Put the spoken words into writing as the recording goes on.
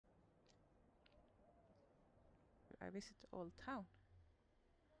I visit Old Town.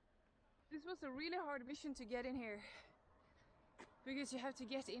 This was a really hard mission to get in here because you have to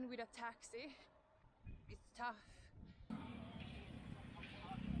get in with a taxi. It's tough.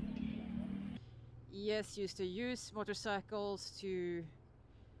 Yes, used to use motorcycles to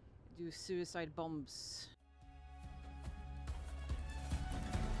do suicide bombs.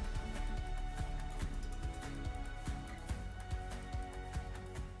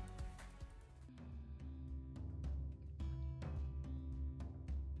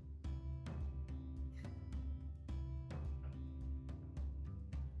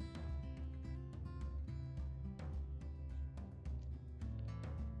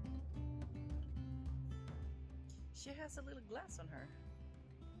 She has a little glass on her.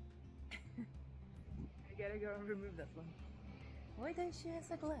 I gotta go and remove that one. Why does she has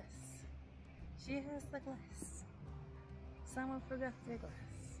a glass? She has the glass. Someone forgot the glass.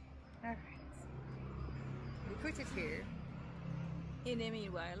 Alright. We put it here. In the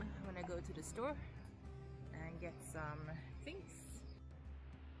meanwhile, when I go to the store and get some things.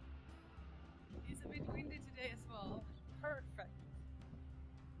 It's a bit windy today as well. Perfect.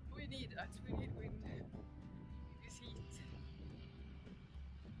 We need that. We need wind. This heat.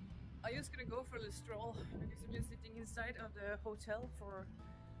 I'm just gonna go for a little stroll because I'm just sitting inside of the hotel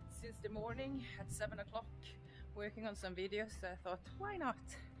since the morning at 7 o'clock working on some videos. So I thought, why not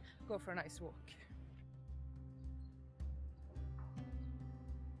go for a nice walk?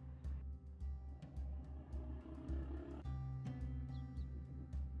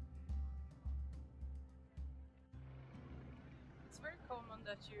 It's very common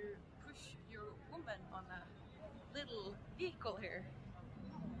that you push your woman on a little vehicle here.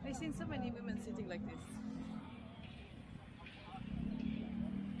 I've seen so many women sitting like this.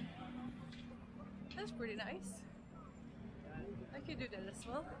 That's pretty nice. I could do that as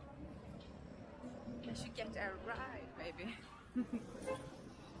well. I should get a ride, maybe.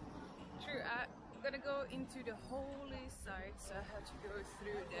 True, I'm gonna go into the holy site, so I have to go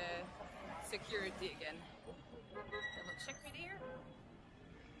through the security again. Double check it here.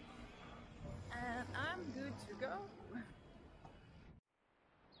 And I'm good to go.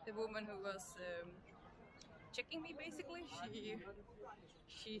 The woman who was checking me, basically,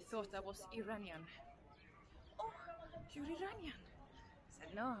 she thought I was Iranian. Oh, you're Iranian? I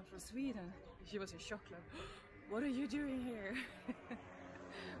said, no, I'm from Sweden. She was in shock, like, what are you doing here?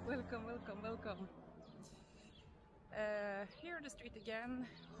 Welcome, welcome, welcome. Here on the street again,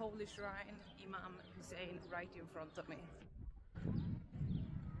 Holy Shrine, Imam Hussein right in front of me.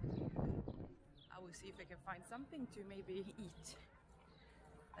 I will see if I can find something to maybe eat.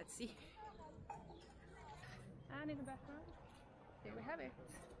 Let's see. And in the background, here we have it.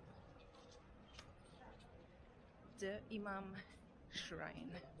 The Imam Shrine.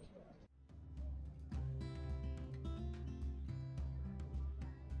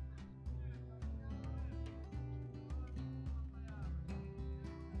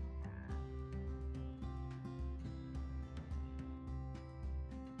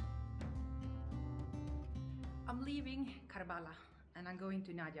 I'm leaving Karbala and I'm going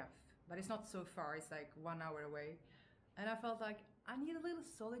to Najaf, but it's not so far, it's like 1 hour away. And I felt like I need a little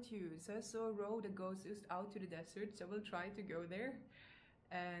solitude, so I saw a road that goes just out to the desert, so I will try to go there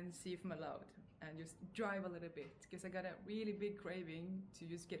and see if I'm allowed and just drive a little bit, because I got a really big craving to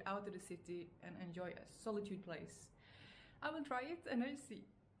just get out of the city and enjoy a solitude place. I will try it and I'll see.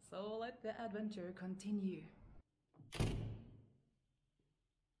 So let the adventure continue.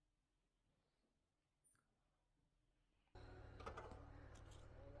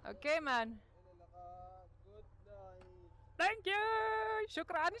 Okay, man. Good night. Thank you!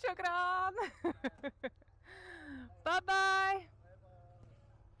 Shukran, shukran! Bye-bye!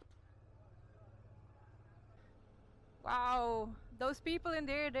 Wow, those people in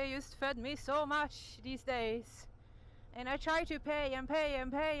there, they just fed me so much these days. And I try to pay and pay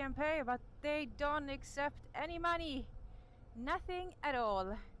and pay and pay, but they don't accept any money. Nothing at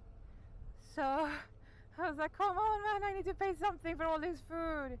all. So I was like, come on man, I need to pay something for all this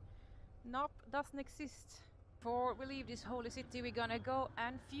food. Nope, doesn't exist. Before we leave this holy city, we're gonna go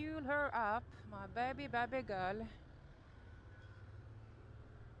and fuel her up, my baby girl.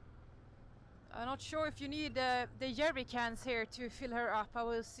 I'm not sure if you need the jerry cans here to fill her up. I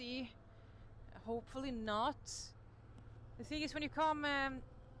will see. Hopefully not. The thing is, when you come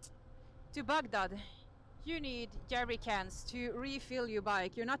to Baghdad, you need jerry cans to refill your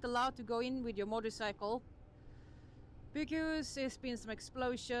bike. You're not allowed to go in with your motorcycle because there's been some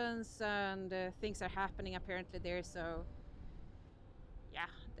explosions and things are happening apparently there. So yeah,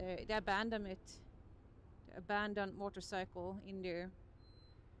 they abandoned it. The abandoned motorcycle in there.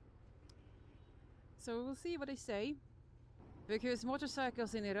 So we'll see what they say. Because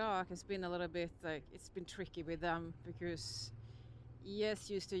motorcycles in Iraq has been a little bit like, it's been tricky with them, because ES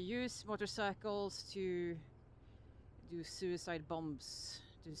used to use motorcycles to do suicide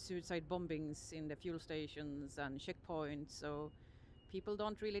bombings in the fuel stations and checkpoints, so people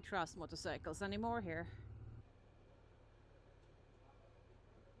don't really trust motorcycles anymore here.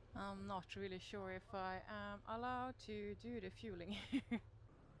 I'm not really sure if I am allowed to do the fueling here.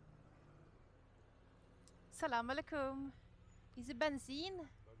 Salam alaikum. Is it benzene?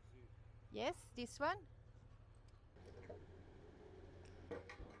 Yes, this one?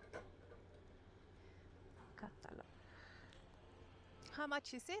 Catalog. How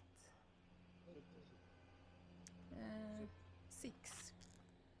much is it? 6.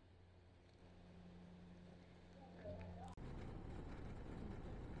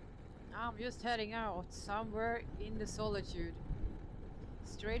 I'm just heading out somewhere in the solitude,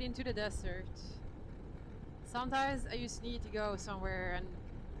 straight into the desert. Sometimes I just need to go somewhere, and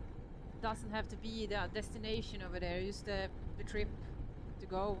it doesn't have to be the destination over there, just the trip to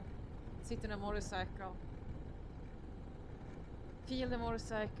go, sit on a motorcycle, feel the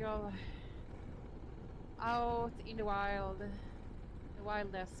motorcycle out in the wild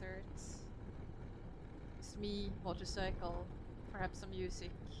desert. It's me, motorcycle, perhaps some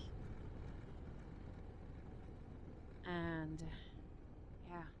music. And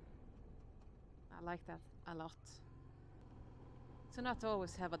yeah, I like that a lot. To not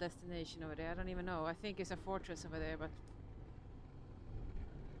always have a destination over there. I don't even know. I think it's a fortress over there, but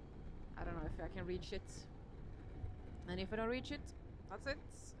I don't know if I can reach it. And if I don't reach it, that's it.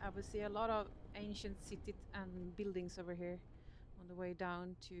 I will see a lot of ancient cities and buildings over here on the way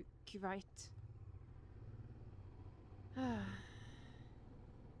down to Kuwait.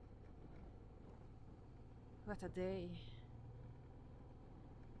 What a day.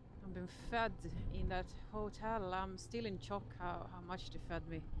 I've been fed in that hotel. I'm still in shock how much they fed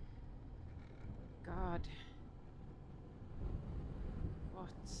me. God. What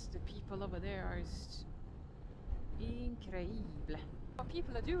the people over there are just incredible. What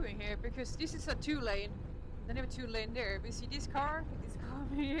people are doing here, because this is a 2-lane. Then they have a 2-lane there. We see this car is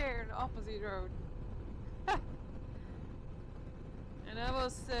coming here on the opposite road. And I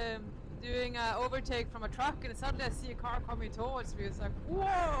was doing an overtake from a truck, and suddenly I see a car coming towards me. It's like,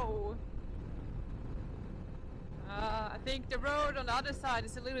 whoa! I think the road on the other side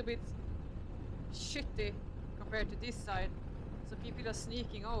is a little bit shitty compared to this side, so people are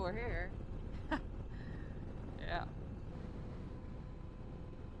sneaking over here. Yeah.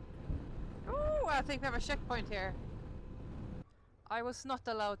 Oh, I think we have a checkpoint here. I was not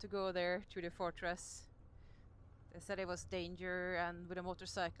allowed to go there to the fortress. They said it was danger, and with a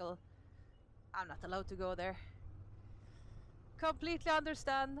motorcycle I'm not allowed to go there. Completely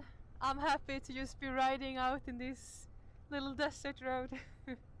understand. I'm happy to just be riding out in this little desert road.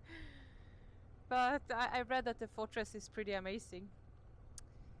 But I read that the fortress is pretty amazing.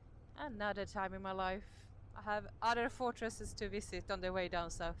 Another time in my life I have other fortresses to visit on the way down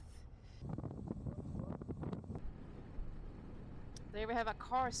south. There we have a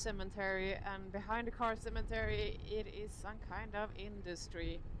car cemetery, and behind the car cemetery it is some kind of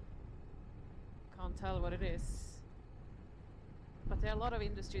industry. Can't tell what it is. But there are a lot of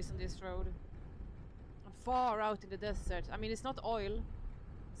industries on this road. And far out in the desert. I mean, it's not oil,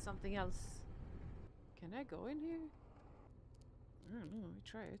 it's something else. Can I go in here? I don't know, we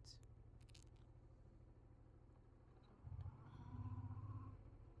try it.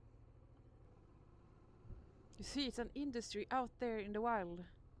 You see, it's an industry out there in the wild.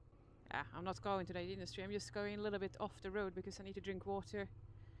 Yeah, I'm not going to that industry, I'm just going a little bit off the road because I need to drink water.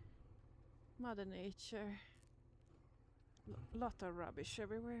 Mother Nature. Lot of rubbish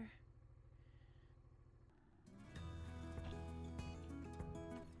everywhere.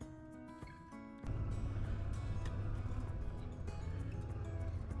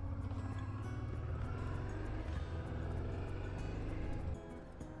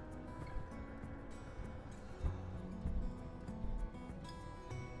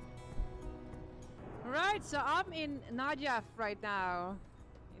 Right, so I'm in Najaf right now,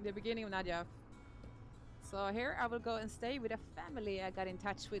 in the beginning of Najaf. So here I will go and stay with a family I got in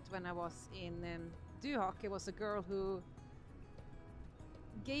touch with when I was in Duhok. It was a girl who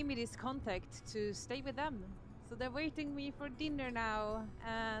gave me this contact to stay with them. So they're waiting me for dinner now,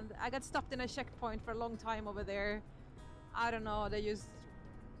 and I got stopped in a checkpoint for a long time over there. I don't know, they just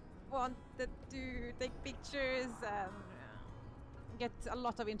wanted to take pictures and get a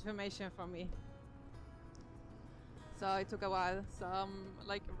lot of information from me. So it took a while, so I'm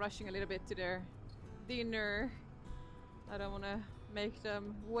like rushing a little bit to their dinner. I don't want to make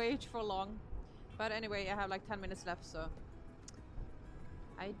them wait for long. But anyway, I have like 10 minutes left, so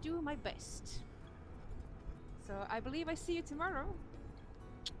I do my best. So I believe I see you tomorrow.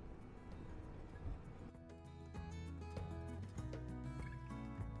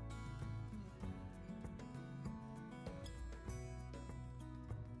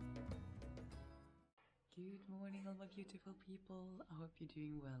 Good morning, all my beautiful people. I hope you're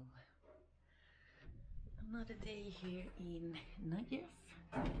doing well. Another day here in Najaf.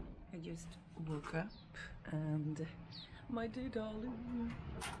 I just woke up and my dear darling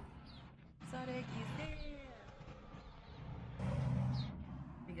Sarek is there.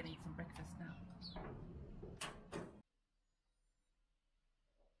 We're gonna eat some breakfast now.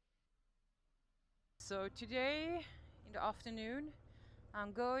 So today in the afternoon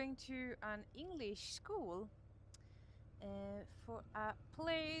I'm going to an English school for a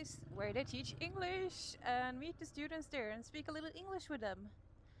place where they teach English and meet the students there and speak a little English with them.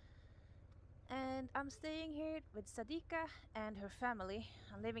 And I'm staying here with Sadika and her family.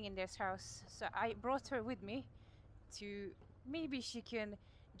 I'm living in their house, so I brought her with me to maybe she can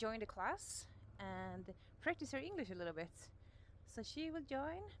join the class and practice her English a little bit. So she will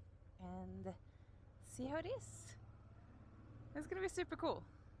join and see how it is. It's gonna be super cool.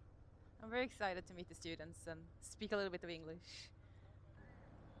 I'm very excited to meet the students and speak a little bit of English.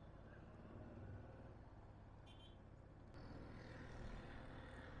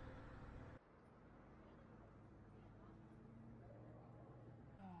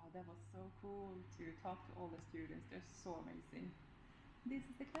 Oh, that was so cool to talk to all the students. They're so amazing. This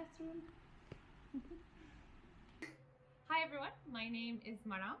is the classroom. Hi everyone, my name is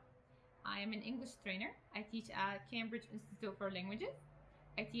Mara. I am an English trainer. I teach at Cambridge Institute for Languages.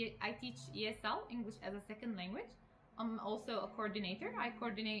 I teach ESL, English as a Second Language. I'm also a coordinator. I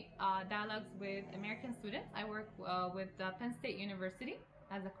coordinate dialogues with American students. I work with Penn State University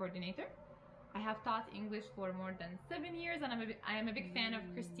as a coordinator. I have taught English for more than 7 years, and I am a big fan of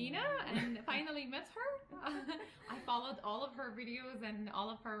Christina and finally met her. I followed all of her videos and all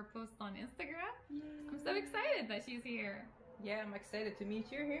of her posts on Instagram. Yay. I'm so excited that she's here. Yeah, I'm excited to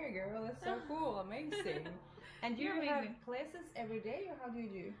meet you here, girl. That's so cool, amazing. And do you You're have amazing. classes every day, or how do you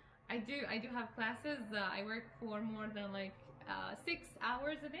do? I do have classes. I work for more than like 6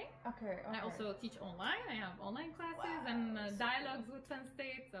 hours a day. Okay. I also teach online. I have online classes and dialogues with Penn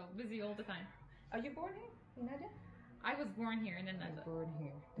State, so busy all the time. Are you born here in Najaf? I was born here in Najaf. Born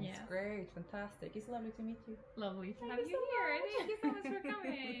here. That's Yeah. great, fantastic. It's lovely to meet you. Lovely to Thank have you you so here. much. Thank you so much for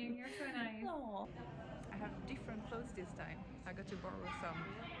coming. You're so nice. Oh. I have different clothes this time. I got to borrow some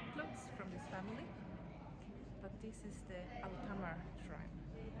clothes from this family. But this is the Altamar shrine.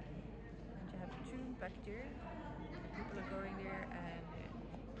 And you have a tomb back there. People are going there and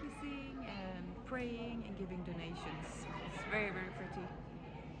kissing and praying and giving donations. It's very, very pretty.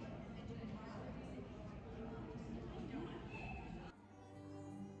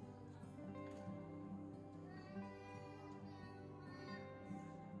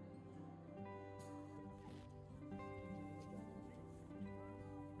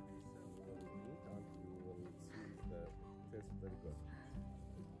 Tastes very good.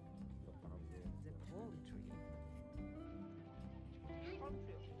 The palm tree.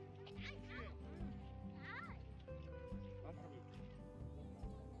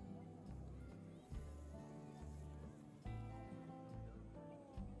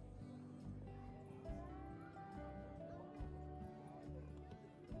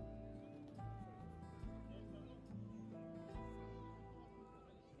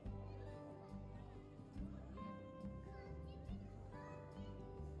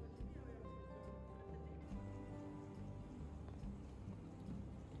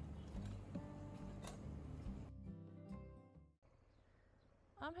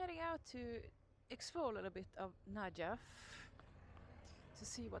 I'm heading out to explore a little bit of Najaf to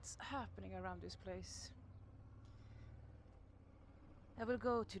see what's happening around this place. I will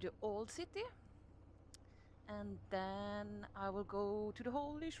go to the old city and then I will go to the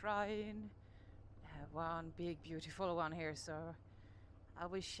holy shrine. I have one big beautiful one here, so I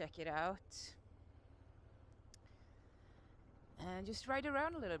will check it out and just ride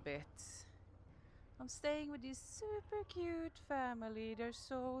around a little bit. I'm staying with this super cute family. They're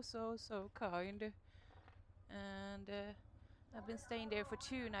so kind. And I've been staying there for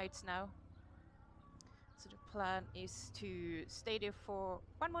 2 nights now. So the plan is to stay there for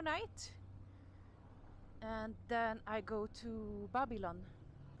 1 more night. And then I go to Babylon.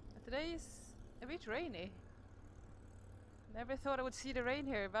 But today is a bit rainy. Never thought I would see the rain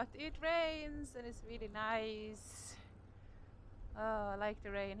here, but it rains and it's really nice. Oh, I like the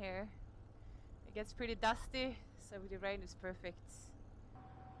rain here. It gets pretty dusty, so with the rain it's perfect.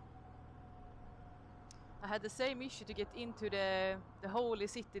 I had the same issue to get into the holy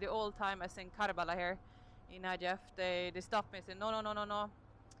city the old time as in Karbala here in Najaf. They stopped me and said no.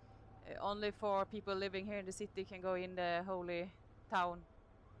 Only for people living here in the city can go in the holy town.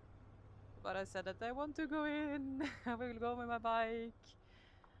 But I said that I want to go in. I will go with my bike.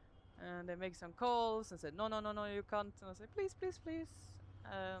 And they make some calls and said no, you can't. And I said please.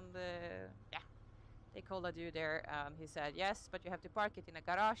 And yeah, they called a dude there and he said yes, but you have to park it in a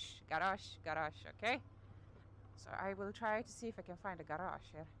garage, okay? So I will try to see if I can find a garage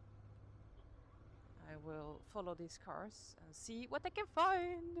here. I will follow these cars and see what I can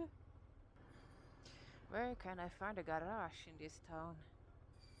find. Where can I find a garage in this town?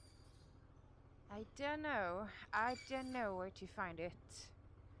 I don't know where to find it.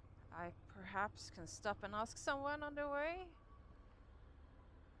 I perhaps can stop and ask someone on the way.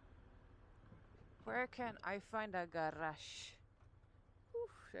 Where can I find a garage?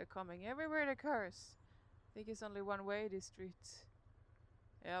 Oof, they're coming everywhere, the cars. I think it's only one way, this street.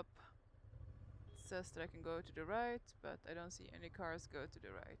 Yep. It says that I can go to the right, but I don't see any cars go to the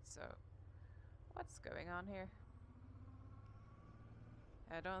right, so what's going on here?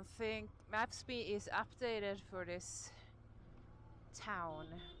 I don't think Maps.me is updated for this town.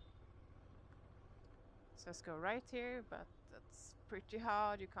 So let's go right here, but that's pretty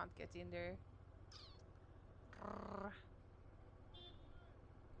hard, you can't get in there.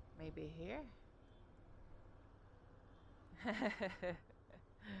 Maybe here?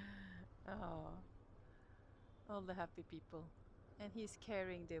 Oh, all the happy people. And he's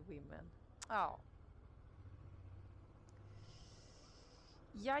carrying the women. Oh.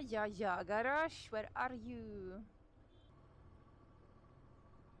 Yeah, garage, where are you?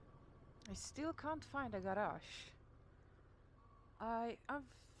 I still can't find a garage. I'm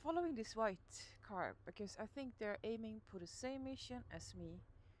following this white car because I think they're aiming for the same mission as me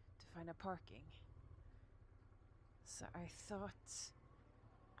to find a parking. So I thought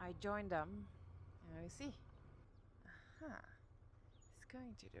I joined them. And we see. Aha. It's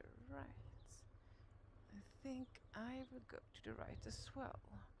going to the right. I think I will go to the right as well.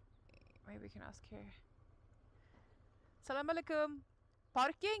 Maybe we can ask here. Salam alaikum.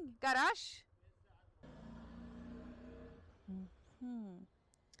 Parking? Garage?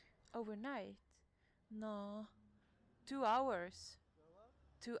 Overnight? No. 2 hours.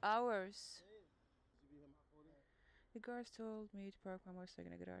 2 hours. The guards told me to park my motorcycle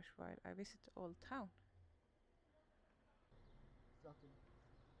in a garage while I visit the old town.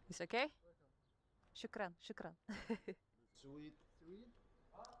 It's okay? Shukran.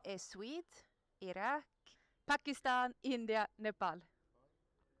 Sweden, Iraq, Pakistan, India, Nepal.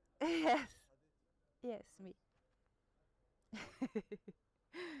 Yes, me.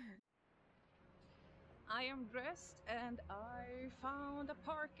 I am dressed and I found a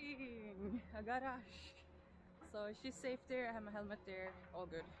parking, a garage. So she's safe there, I have my helmet there, all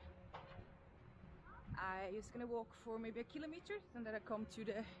good. I'm just gonna walk for maybe a kilometer and then I come to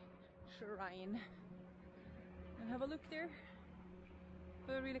the shrine and have a look there.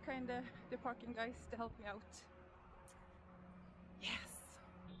 But really kinda the parking guys to help me out. Yes!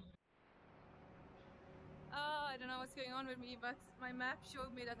 I don't know what's going on with me, but my map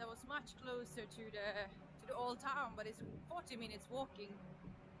showed me that I was much closer to the old town, but it's 40 minutes walking.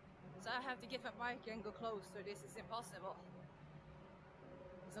 So I have to get my bike and go closer. This is impossible.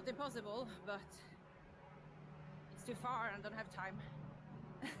 It's not impossible, but it's too far and I don't have time.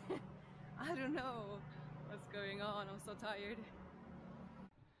 I don't know what's going on. I'm so tired.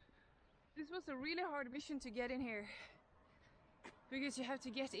 This was a really hard mission to get in here because you have to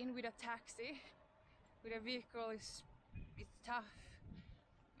get in with a taxi. With a vehicle, it's tough.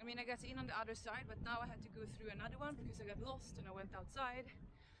 I mean, I got in on the other side, but now I had to go through another one because I got lost and I went outside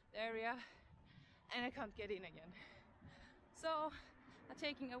the area and I can't get in again. So I'm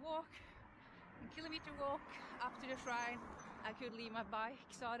taking a walk, a kilometer walk up to the shrine. I could leave my bike,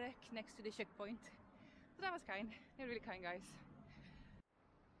 Sarek, next to the checkpoint. So that was kind. They're really kind guys.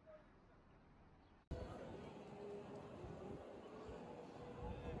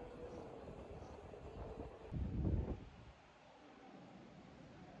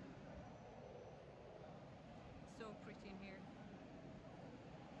 So pretty in here.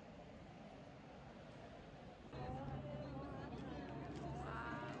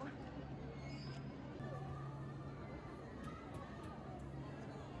 Wow.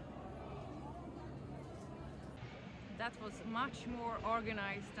 That was much more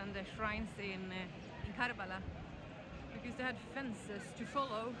organized than the shrines in Karbala because they had fences to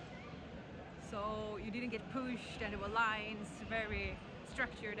follow, so you didn't get pushed and there were lines, very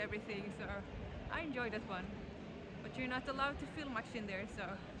structured everything, so I enjoyed that one. But you're not allowed to film much in there, so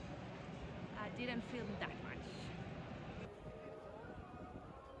I didn't film that much.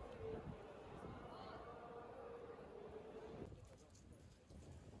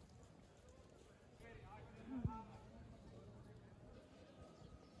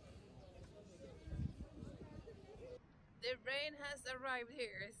 The rain has arrived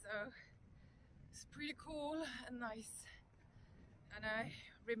here, so it's pretty cool and nice. And I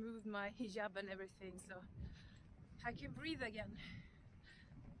removed my hijab and everything, so I can breathe again.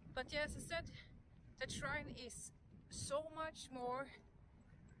 But yeah, as I said, the shrine is so much more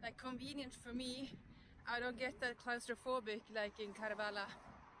like convenient for me. I don't get that claustrophobic like in Karbala.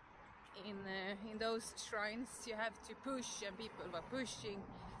 In those shrines you have to push, and people were pushing,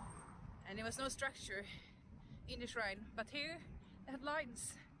 and there was no structure in the shrine. But here they had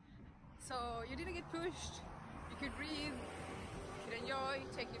lines, so you didn't get pushed. You could breathe, you could enjoy,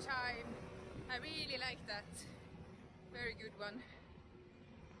 take your time. I really like that. Very good one.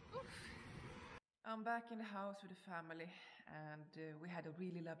 Oof. I'm back in the house with the family, and we had a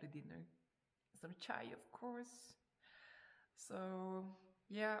really lovely dinner. Some chai, of course. So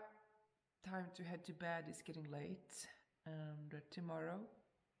yeah, time to head to bed. It's getting late, and tomorrow,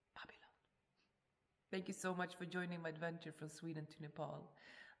 Babylon. Thank you so much for joining my adventure from Sweden to Nepal.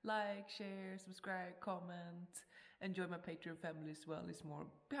 Like, share, subscribe, comment, and join my Patreon family as well. It's more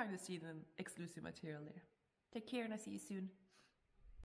behind the scenes and exclusive material there. Take care, and I'll see you soon.